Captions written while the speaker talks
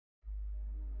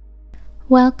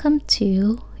Welcome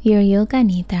to your Yoga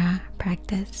Nidra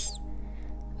practice.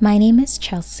 My name is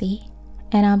Chelsea,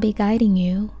 and I'll be guiding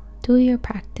you through your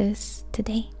practice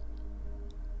today.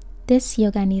 This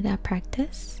Yoga Nidra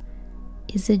practice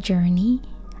is a journey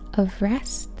of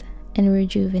rest and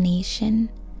rejuvenation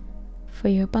for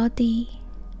your body,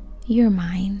 your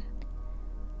mind,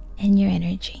 and your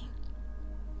energy.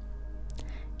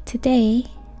 Today,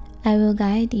 I will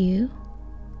guide you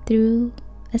through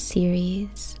a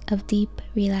series of deep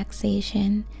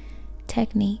relaxation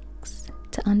techniques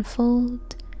to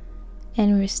unfold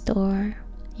and restore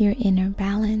your inner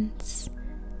balance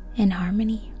and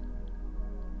harmony.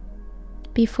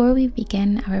 Before we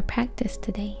begin our practice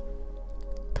today,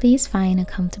 please find a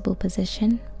comfortable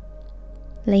position.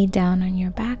 Lay down on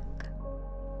your back.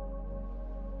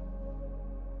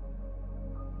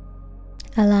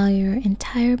 Allow your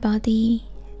entire body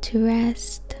to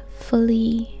rest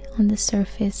fully on the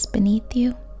surface beneath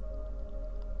you.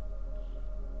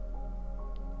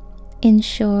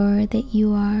 Ensure that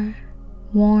you are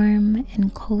warm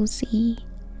and cozy.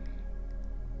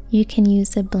 You can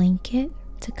use a blanket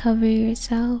to cover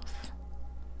yourself.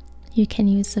 You can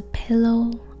use a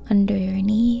pillow under your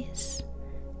knees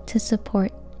to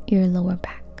support your lower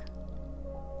back.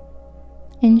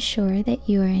 Ensure that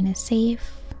you are in a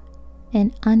safe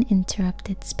and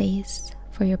uninterrupted space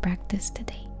for your practice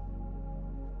today.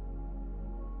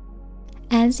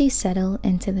 As you settle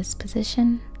into this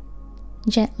position,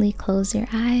 gently close your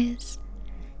eyes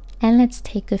and let's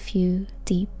take a few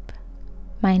deep,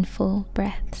 mindful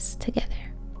breaths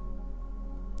together.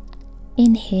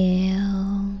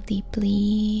 Inhale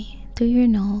deeply through your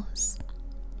nose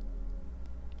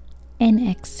and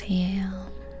exhale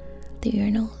through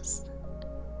your nose.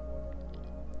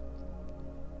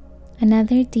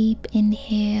 Another deep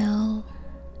inhale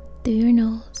through your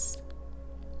nose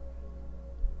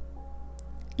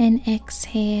and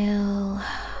exhale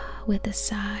with a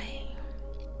sigh.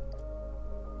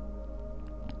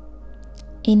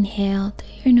 Inhale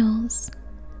through your nose,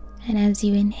 and as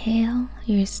you inhale,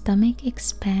 your stomach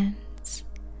expands,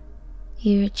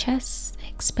 your chest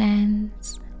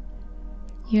expands,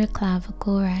 your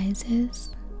clavicle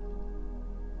rises,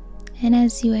 and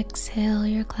as you exhale,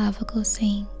 your clavicle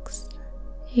sinks,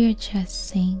 your chest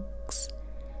sinks,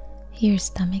 your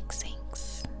stomach sinks.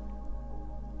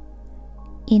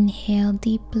 Inhale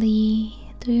deeply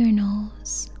through your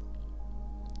nose.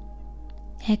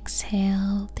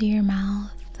 Exhale through your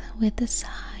mouth with a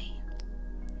sigh,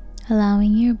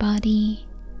 allowing your body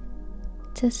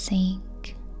to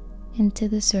sink into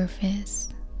the surface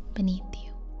beneath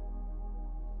you.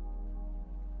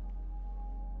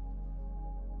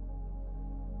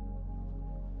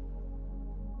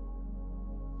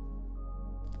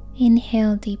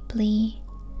 Inhale deeply,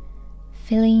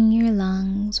 filling your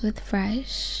lungs with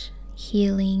fresh,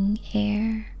 healing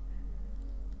air.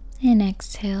 And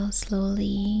exhale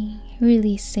slowly,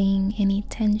 releasing any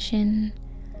tension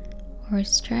or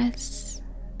stress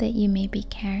that you may be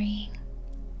carrying.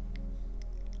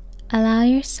 Allow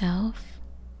yourself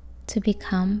to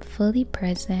become fully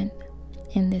present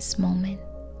in this moment.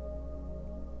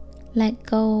 Let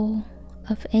go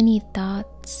of any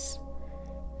thoughts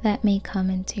that may come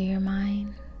into your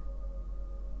mind.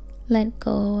 Let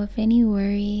go of any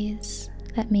worries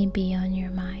that may be on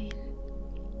your mind.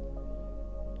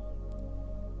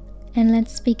 And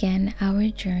let's begin our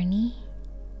journey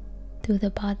through the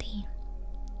body,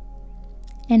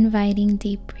 inviting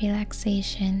deep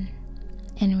relaxation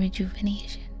and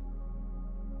rejuvenation.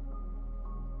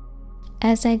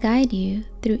 As I guide you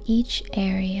through each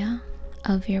area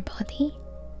of your body,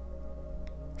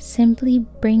 simply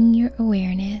bring your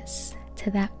awareness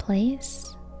to that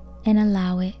place and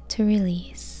allow it to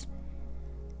release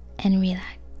and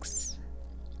relax.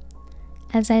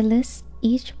 As I list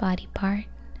each body part,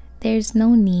 there's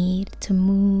no need to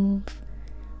move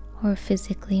or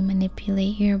physically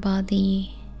manipulate your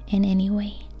body in any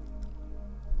way.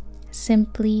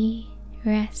 Simply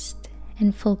rest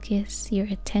and focus your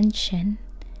attention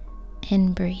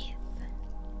and breathe.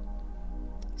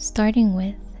 Starting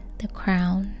with the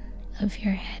crown of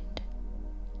your head.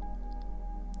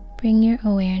 Bring your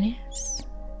awareness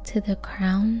to the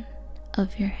crown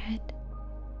of your head.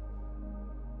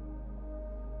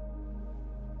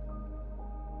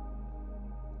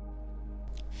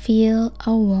 Feel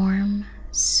a warm,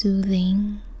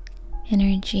 soothing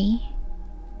energy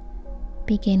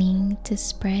beginning to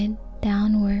spread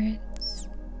downwards,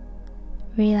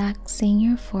 relaxing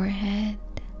your forehead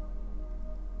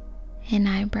and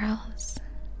eyebrows.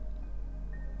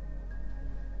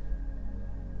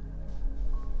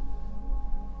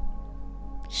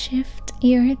 Shift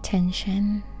your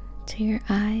attention to your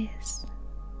eyes.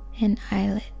 and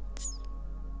eyelids,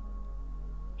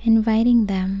 inviting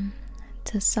them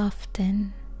to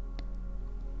soften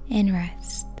and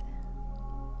rest.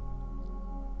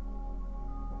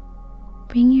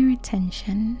 Bring your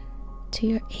attention to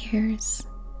your ears,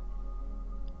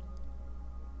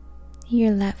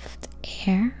 your left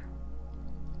ear,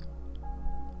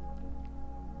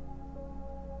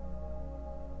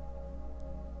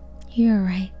 your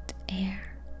right ear.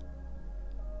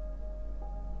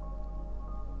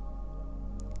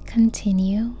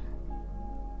 Continue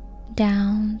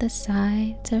down the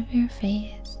sides of your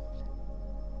face.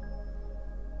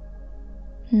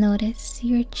 Notice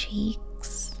your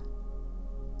cheeks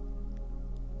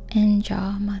and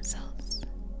jaw muscles.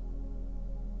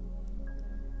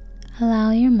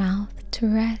 Allow your mouth to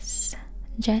rest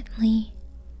gently,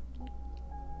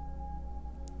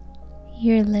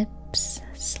 your lips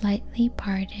slightly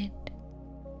parted.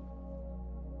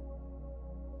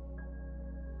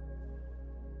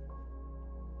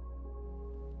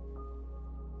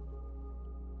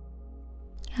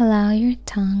 Allow your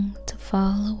tongue to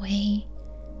fall away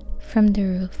from the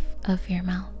roof of your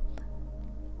mouth.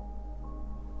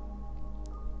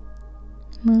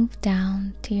 Move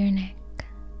down to your neck.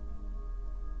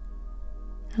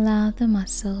 Allow the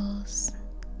muscles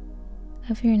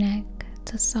of your neck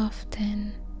to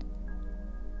soften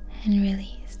and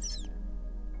release.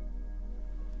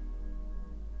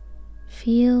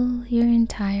 Feel your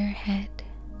entire head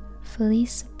fully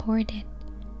supported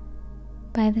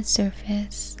by the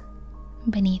surface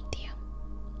beneath you.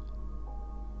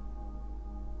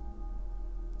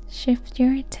 Shift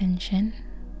your attention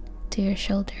to your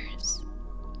shoulders.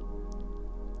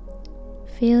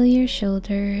 Feel your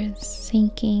shoulders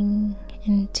sinking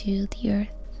into the earth,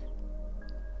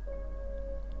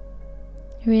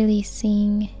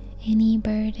 releasing any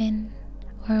burden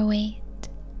or weight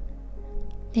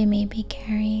they may be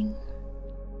carrying.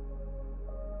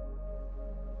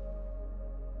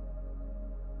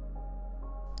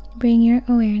 Bring your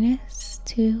awareness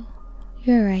to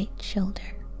your right shoulder,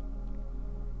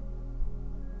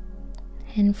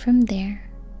 and from there,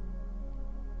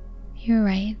 your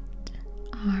right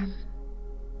arm,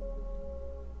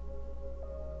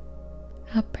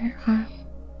 upper arm,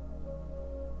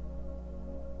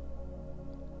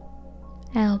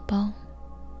 elbow,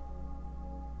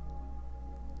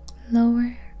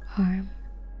 lower arm,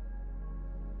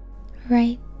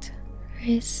 right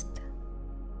wrist,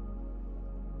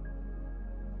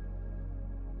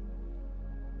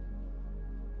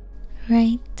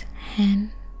 right hand,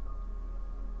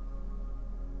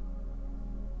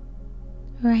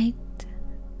 right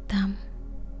thumb,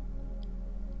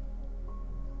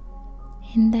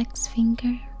 index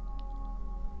finger,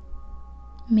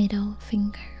 middle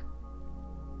finger,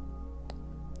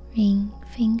 ring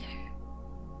finger,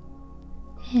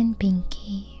 and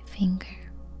pinky finger.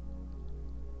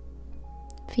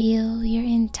 Feel your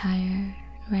entire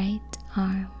right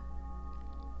arm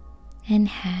and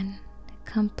hand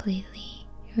completely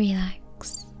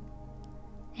relax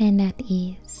and at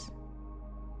ease.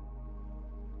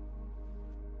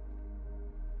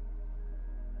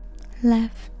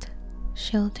 Left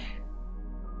shoulder,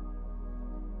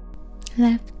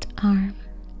 left arm,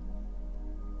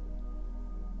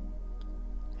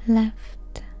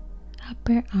 left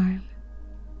upper arm,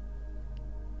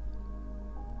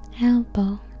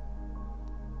 elbow,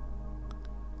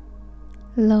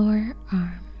 lower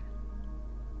arm,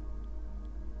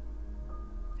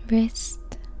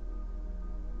 wrist,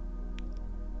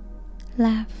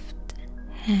 left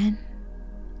hand,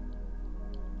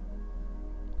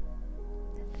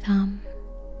 thumb,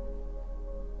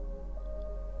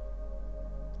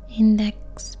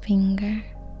 index finger,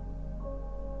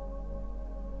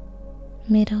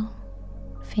 middle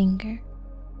finger,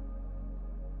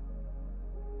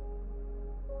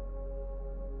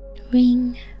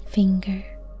 ring finger,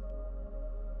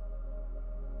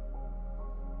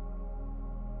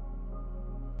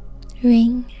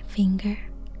 ring finger,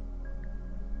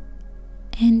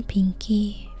 and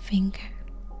pinky finger.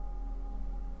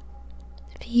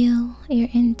 Feel your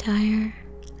entire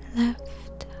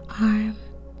left arm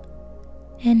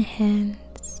and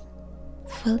hands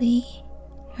fully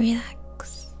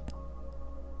relax.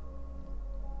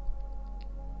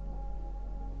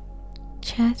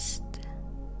 Chest.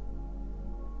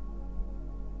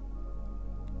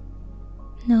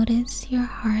 Notice your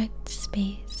heart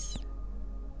space.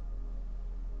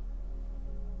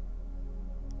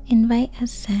 Invite a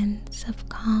sense of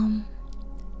calm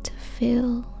to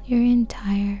fill your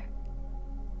entire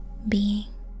being.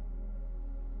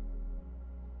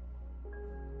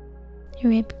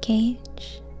 Rib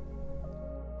cage,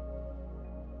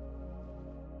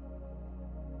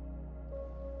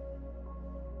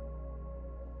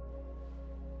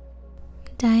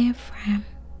 diaphragm,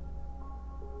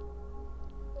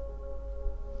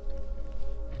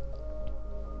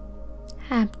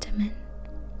 abdomen.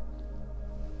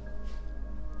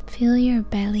 Feel your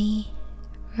belly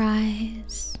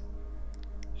rise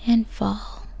and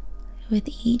fall with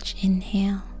each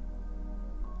inhale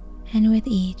and with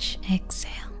each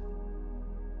exhale.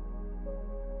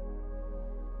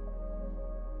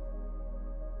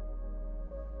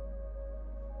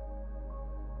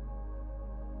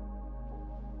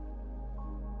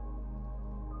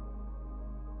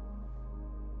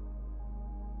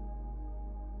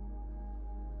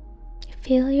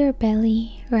 Feel your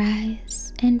belly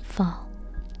rise and fall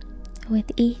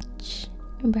with each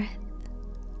breath.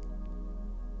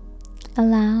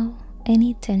 Allow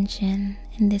any tension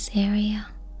in this area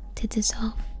to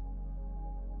dissolve.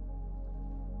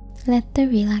 Let the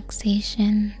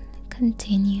relaxation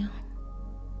continue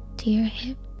to your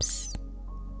hips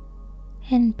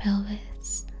and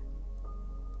pelvis,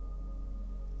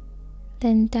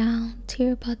 then down to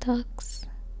your buttocks,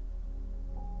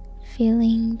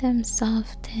 feeling them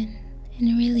soften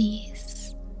and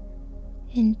release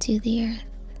into the earth.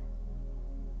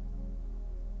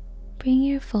 Bring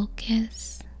your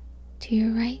focus to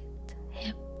your right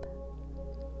hip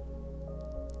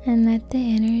and let the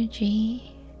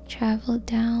energy travel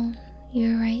down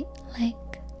your right leg.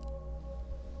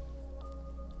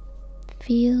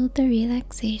 Feel the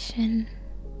relaxation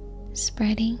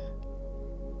spreading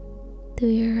through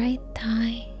your right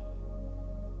thigh,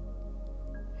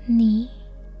 knee,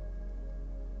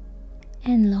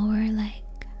 and lower leg.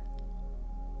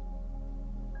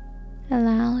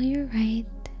 Allow your right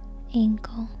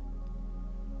ankle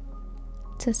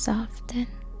to soften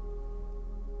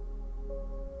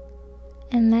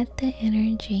and let the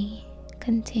energy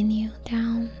continue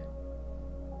down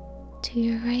to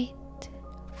your right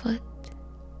foot,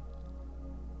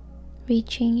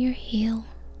 reaching your heel,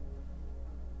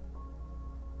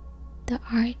 the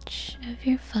arch of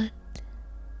your foot,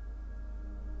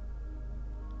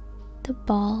 the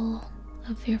ball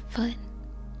of your foot,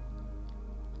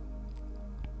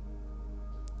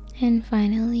 and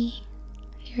finally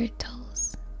your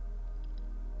toes.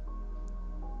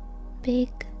 Big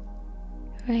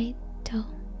right toe,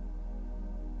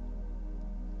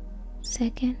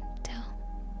 second toe,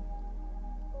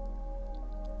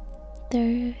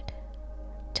 third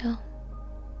toe,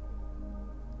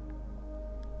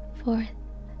 fourth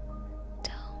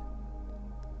toe,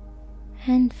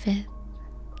 and fifth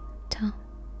toe.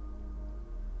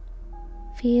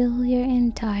 Feel your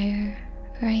entire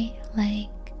right leg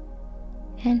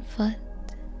and foot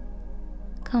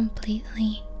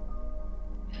completely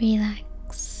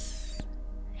relax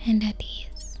and at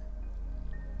ease.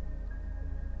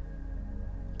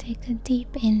 Take a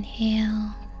deep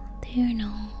inhale through your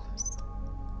nose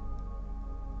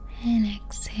and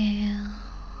exhale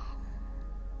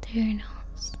through your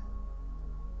nose.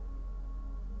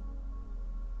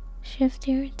 Shift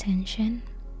your attention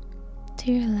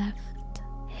to your left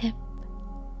hip,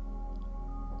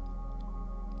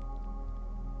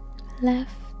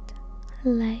 left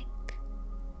leg.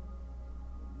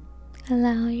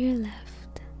 Allow your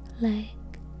left leg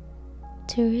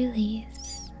to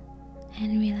release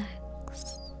and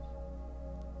relax.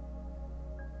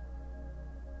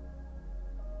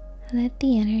 Let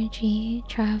the energy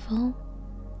travel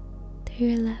through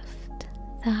your left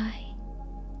thigh,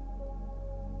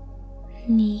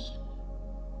 knee,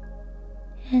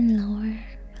 and lower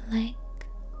leg.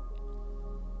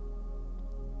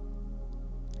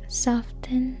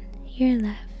 Soften your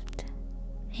left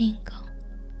ankle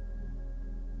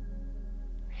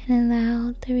and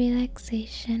allow the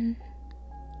relaxation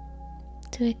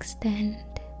to extend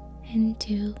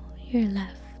into your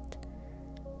left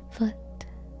foot.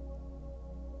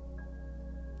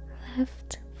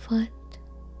 Left foot,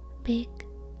 big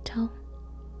toe,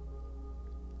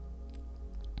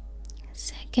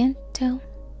 second toe,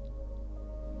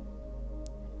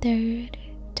 third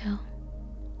toe,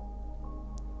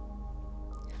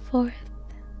 fourth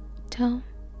toe,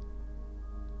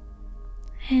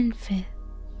 and fifth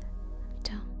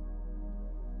toe.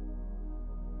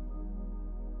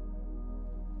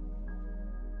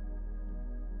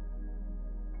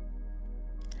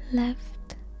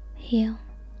 Left heel,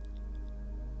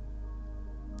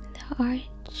 the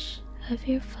arch of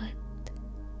your foot,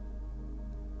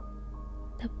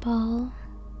 the ball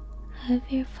of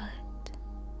your foot,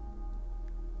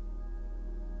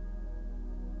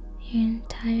 your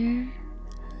entire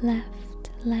left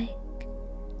leg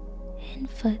and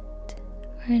foot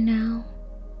are now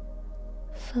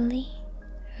fully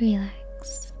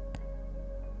relaxed.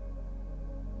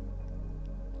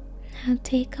 Now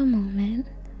take a moment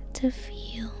to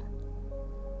feel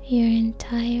your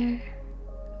entire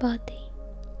body,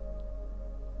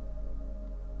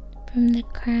 from the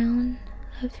crown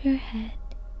of your head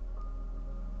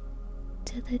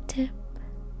to the tip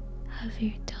of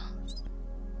your toes,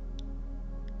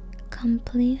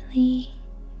 completely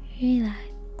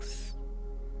relaxed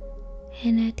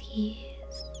and at ease.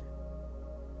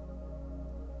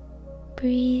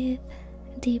 Breathe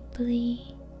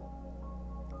deeply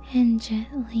and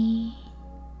gently.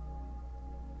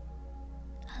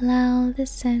 Allow the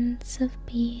sense of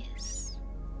peace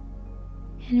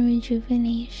and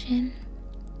rejuvenation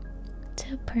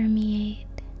to permeate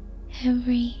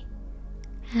every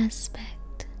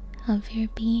aspect of your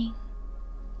being.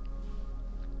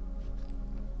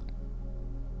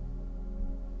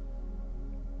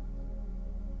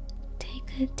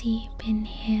 Take a deep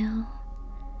inhale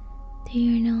through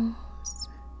your nose,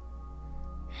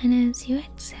 and as you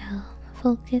exhale,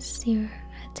 focus your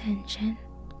attention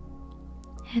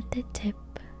at the tip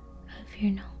of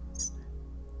your nose.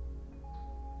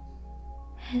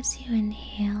 As you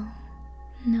inhale,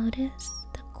 notice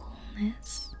the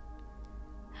coolness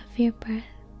of your breath,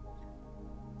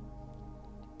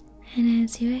 and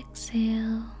as you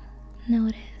exhale,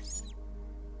 notice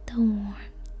the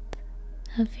warmth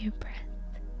of your breath.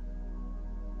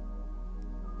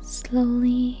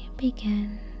 Slowly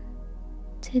begin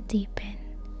to deepen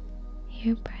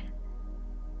your breath.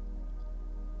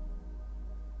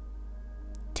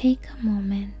 Take a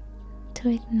moment to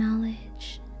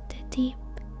acknowledge the deep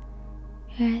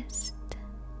rest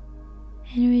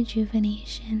and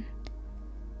rejuvenation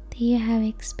that you have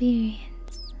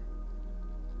experienced.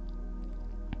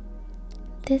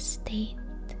 This state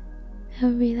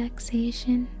of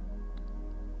relaxation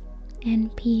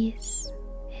and peace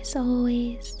is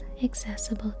always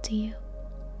accessible to you.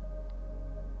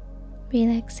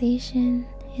 Relaxation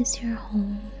is your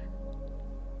home.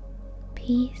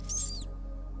 Peace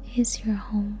is your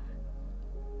home.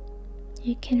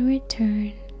 You can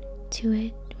return to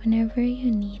it whenever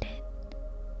you need it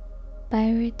by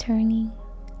returning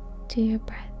to your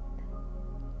breath.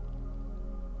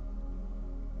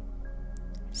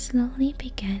 Slowly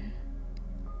begin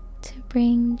to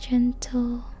bring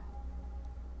gentle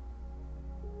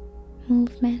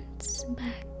movements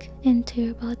back into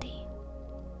your body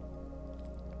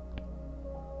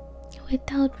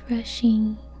without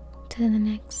rushing to the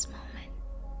next moment.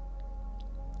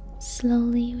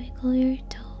 Slowly wiggle your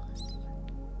toes,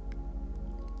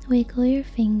 wiggle your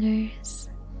fingers.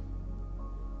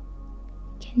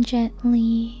 You can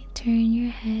gently turn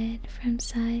your head from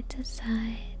side to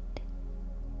side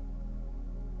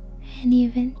and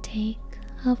even take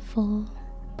a full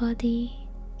body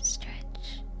stretch.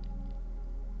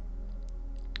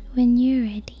 When you're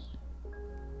ready,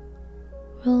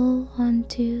 roll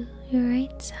onto your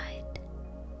right side.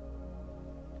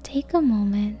 Take a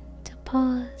moment to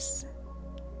pause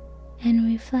and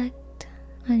reflect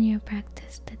on your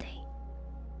practice today.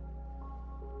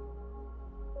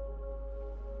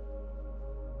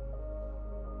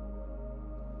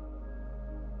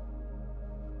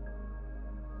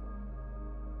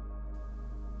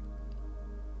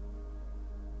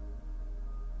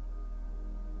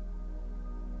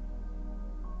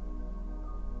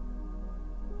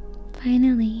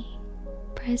 Finally,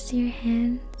 press your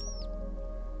hands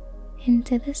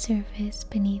into the surface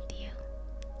beneath you.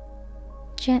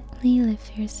 Gently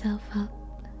lift yourself up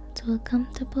to a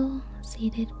comfortable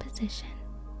seated position,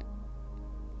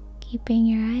 keeping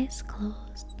your eyes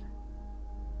closed.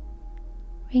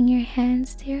 Bring your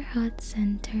hands to your heart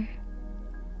center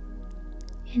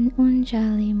in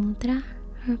Unjali Mudra,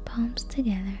 or palms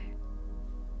together,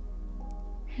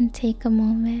 and take a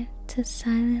moment to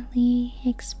silently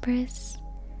express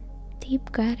deep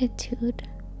gratitude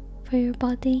for your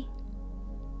body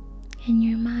and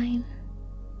your mind,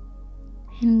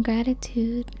 and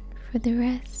gratitude for the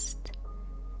rest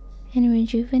and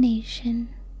rejuvenation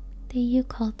that you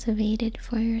cultivated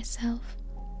for yourself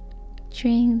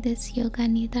during this Yoga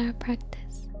Nidra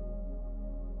practice.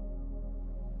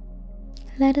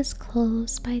 Let us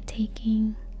close by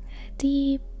taking a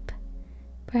deep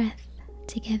breath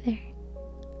together.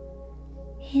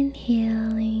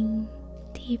 Inhaling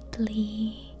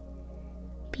deeply,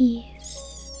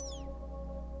 peace,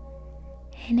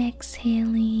 and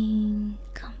exhaling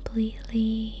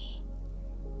completely,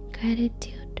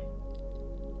 gratitude.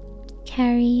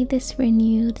 Carry this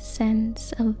renewed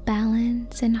sense of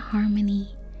balance and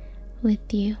harmony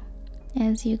with you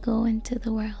as you go into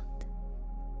the world.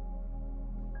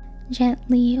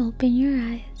 Gently open your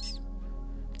eyes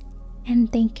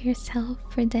and thank yourself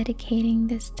for dedicating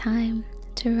this time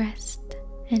to rest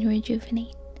and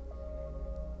rejuvenate.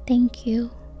 Thank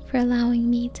you for allowing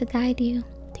me to guide you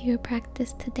through your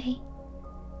practice today.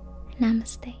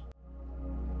 Namaste.